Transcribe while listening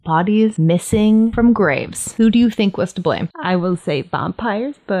Bodies missing from graves. Who do you think was to blame? I will say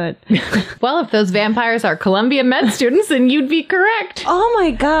vampires, but... Well, if those vampires are Columbia med students, then you'd be correct. Oh my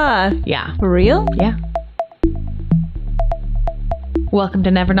god. Yeah. For real? Yeah. Welcome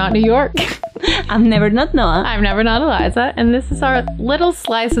to Never Not New York. I'm Never Not Noah. I'm Never Not Eliza, and this is our little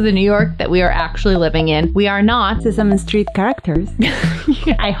slice of the New York that we are actually living in. We are not Sesame Street characters.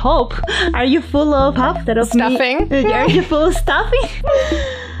 I hope. Are you full of half that of stuffing. Are you full of stuffing?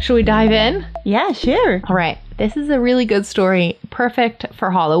 Should we dive in? Yeah, sure. All right. This is a really good story, perfect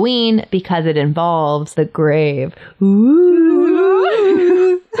for Halloween because it involves the grave.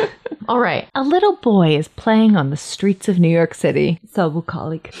 Ooh. All right. A little boy is playing on the streets of New York City. So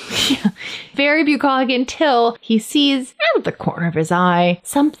bucolic. Yeah. Very bucolic until he sees out of the corner of his eye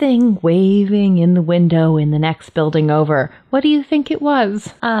something waving in the window in the next building over. What do you think it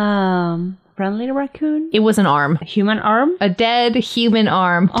was? Friendly raccoon? It was an arm. A human arm? A dead human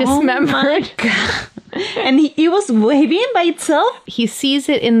arm. Dismembered. Oh my God. And he was waving by itself? He sees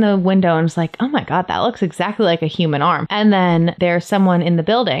it in the window and is like, oh my God, that looks exactly like a human arm. And then there's someone in the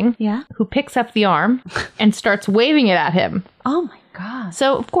building who picks up the arm and starts waving it at him. Oh my God.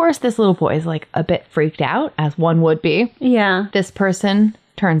 So, of course, this little boy is like a bit freaked out, as one would be. Yeah. This person,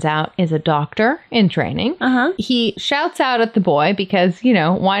 turns out, is a doctor in training. He shouts out at the boy because, you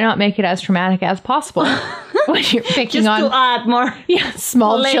know, why not make it as traumatic as possible when you're picking Just on to add more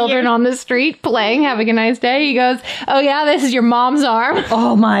small layers. children on the street playing, having a nice day. He goes, oh yeah, this is your mom's arm.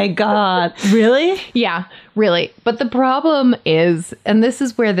 Oh my God. Really? Yeah, really. But the problem is, and this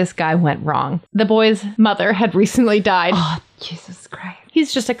is where this guy went wrong, the boy's mother had recently died. Oh, Jesus Christ.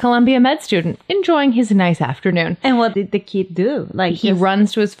 He's just a Columbia med student enjoying his nice afternoon. And what did the kid do? Like He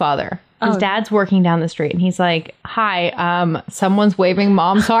runs to his father. His dad's working down the street and he's like, hi, someone's waving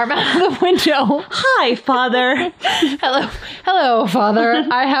mom's arm out of the window. Hi, father. Hello, father.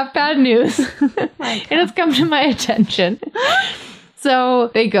 I have bad news. It has come to my attention. So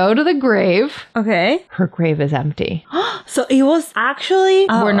they go to the grave. Okay. Her grave is empty. So it was actually...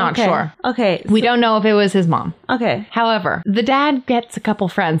 We're not sure. Okay. We don't know if it was his mom. Okay. However, the dad gets a couple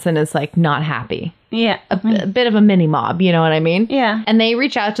friends and is like not happy. Yeah. A bit of a mini mob, you know what I mean? Yeah. And they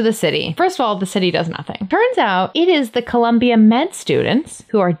reach out to the city. First of all, the city does nothing. Turns out it is the Columbia med students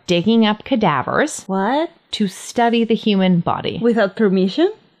who are digging up cadavers. What? To study the human body. Without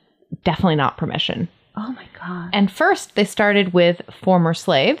permission? Definitely not permission. Oh my God. And first, they started with former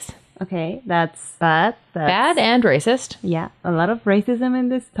slaves. Okay, that's bad. Bad and racist. Yeah, a lot of racism in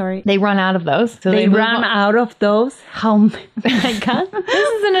this story. They run out of those. So they ran out of those? How my God. This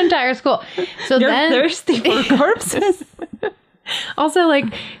is an entire school. So They're thirsty for corpses. Also, like,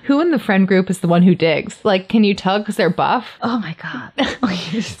 who in the friend group is the one who digs? Like, can you tell because they're buff? Oh my God.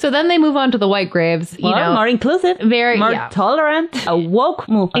 So then they move on to the white graves. You know, more inclusive. Very more tolerant. A woke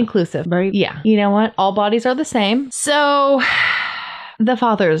move. Inclusive. Very. Yeah. You know what? All bodies are the same. So the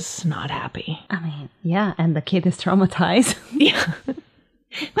father's not happy. I mean, yeah. And the kid is traumatized. Yeah.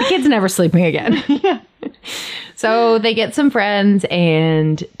 The kid's never sleeping again. Yeah. So they get some friends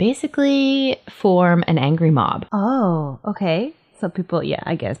and basically form an angry mob. Oh, okay. So people, yeah,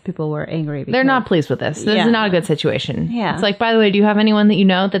 I guess people were angry. They're not pleased with this. This is not a good situation. Yeah. It's like, by the way, do you have anyone that you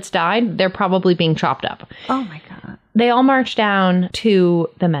know that's died? They're probably being chopped up. Oh my God. They all march down to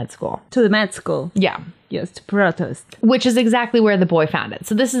the med school. To the med school. Yeah. Yes, to protest. Which is exactly where the boy found it.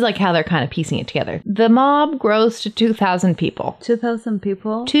 So this is like how they're kind of piecing it together. The mob grows to 2,000 people. 2,000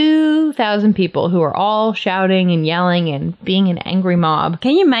 people? 2,000 people who are all shouting and yelling and being an angry mob.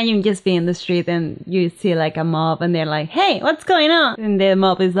 Can you imagine just being in the street and you see like a mob and they're like, hey, what's going on? And the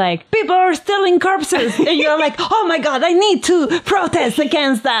mob is like, people are stealing corpses. And you're like, oh my God, I need to protest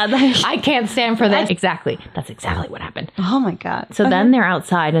against that. I can't stand for this. Exactly. That's exactly what happened. Oh my God. So then they're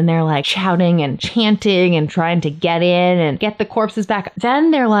outside and they're like shouting and chanting and trying to get in and get the corpses back. Then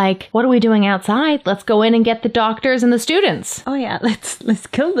they're like, what are we doing outside? Let's go in and get the doctors and the students. Oh yeah, let's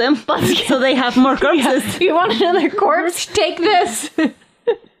kill them so they have more corpses. Yeah. You want another corpse? Take this.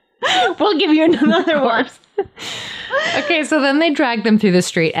 We'll give you another corpse. Okay, so then they drag them through the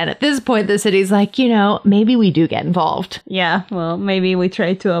street. And at this point, the city's like, you know, maybe we do get involved. Yeah, well, maybe we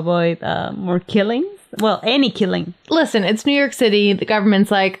try to avoid more killings. Well, any killing. Listen, it's New York City. The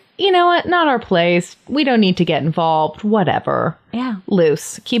government's like, you know what? Not our place. We don't need to get involved. Whatever. Yeah.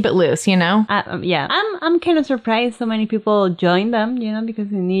 Loose. Keep it loose, you know? Yeah. I'm kind of surprised so many people join them, you know, because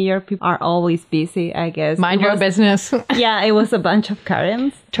in New York, people are always busy, I guess. Mind your own business. Yeah, it was a bunch of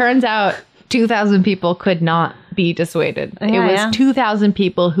Karens. Turns out 2,000 people could not be be dissuaded. It Yeah, was yeah. 2,000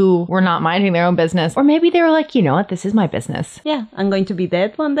 people who were not minding their own business. Or maybe they were like, you know what? This is my business. Yeah, I'm going to be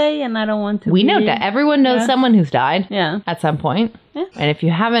dead one day and I don't want to We be... know that everyone knows Yeah. someone who's died Yeah. at some point. Yeah. And if you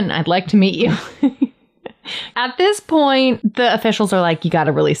haven't, I'd like to meet you. At this point, the officials are like, you got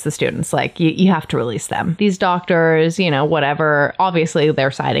to release the students. Like, you have to release them. These doctors, you know, whatever. Obviously, they're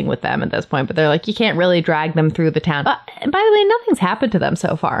siding with them at this point, but they're like, you can't really drag them through the town. But by the way, nothing's happened to them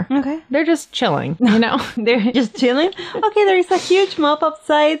so far. Okay. They're just chilling, you know? They're just chilling. Okay, there is a huge mob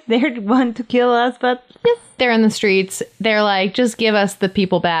outside. They want to kill us, but just... They're in the streets. They're like, just give us the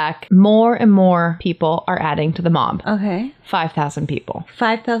people back. More and more people are adding to the mob. Okay. 5,000 people.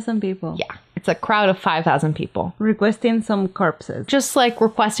 5,000 people. Yeah. It's a crowd of 5,000 people. Requesting some corpses. Just like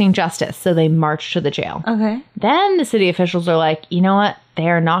requesting justice. So they march to the jail. Okay. Then the city officials are like, you know what?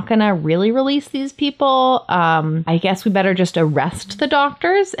 They're not going to really release these people. I guess we better just arrest the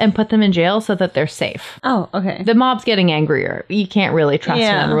doctors and put them in jail so that they're safe. Oh, okay. The mob's getting angrier. You can't really trust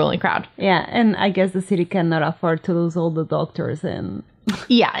Yeah. an unruly crowd. Yeah, and I guess the city cannot afford to lose all the doctors and...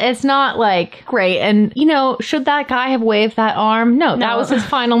 Yeah, it's not like great. And, you know, should that guy have waved that arm? No, that was his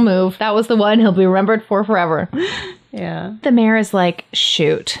final move. That was the one he'll be remembered for forever. Yeah. The mayor is like,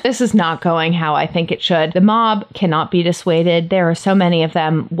 shoot, this is not going how I think it should. The mob cannot be dissuaded. There are so many of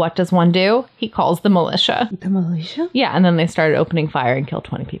them. What does one do? He calls the militia. The militia? Yeah, and then they started opening fire and killed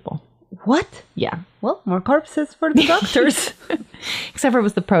 20 people. What? Yeah. Well, more corpses for the doctors. Except for it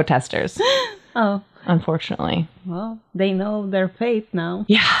was the protesters, Oh, unfortunately. well, they know their fate now.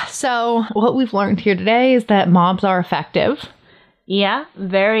 Yeah, so what we've learned here today is that mobs are effective. Yeah,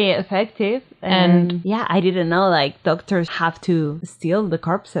 very effective. And yeah, I didn't know like doctors have to steal the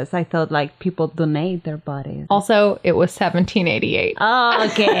corpses. I thought like people donate their bodies. Also, it was 1788. Oh,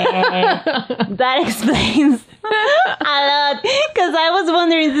 okay. That explains a lot. Because I was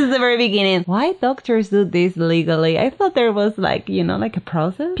wondering since the very beginning, why doctors do this legally? I thought there was like, you know, like a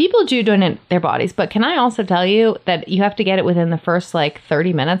process. People do donate their bodies, but can I also tell you that you have to get it within the first like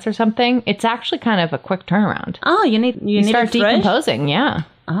 30 minutes or something? It's actually kind of a quick turnaround. Oh, you need Start it fresh? decomposing, yeah.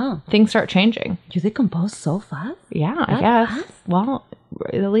 Oh, Things start changing. you decompose so fast? Yeah, I That guess. fast? Well,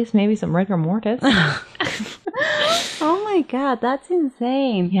 at least maybe some rigor mortis. Oh my god, that's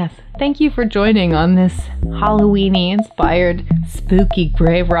insane. Yes. Thank you for joining on this Halloween-y inspired spooky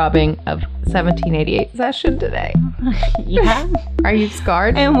grave robbing of 1788 session today. Yeah. Are you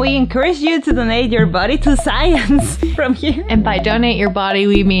scarred? And we encourage you to donate your body to science from here. And by donate your body,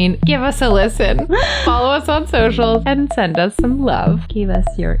 we mean give us a listen, follow us on socials, and send us some love. Give us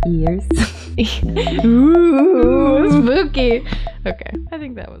your ears. Ooh, spooky. Okay, I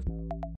think that was...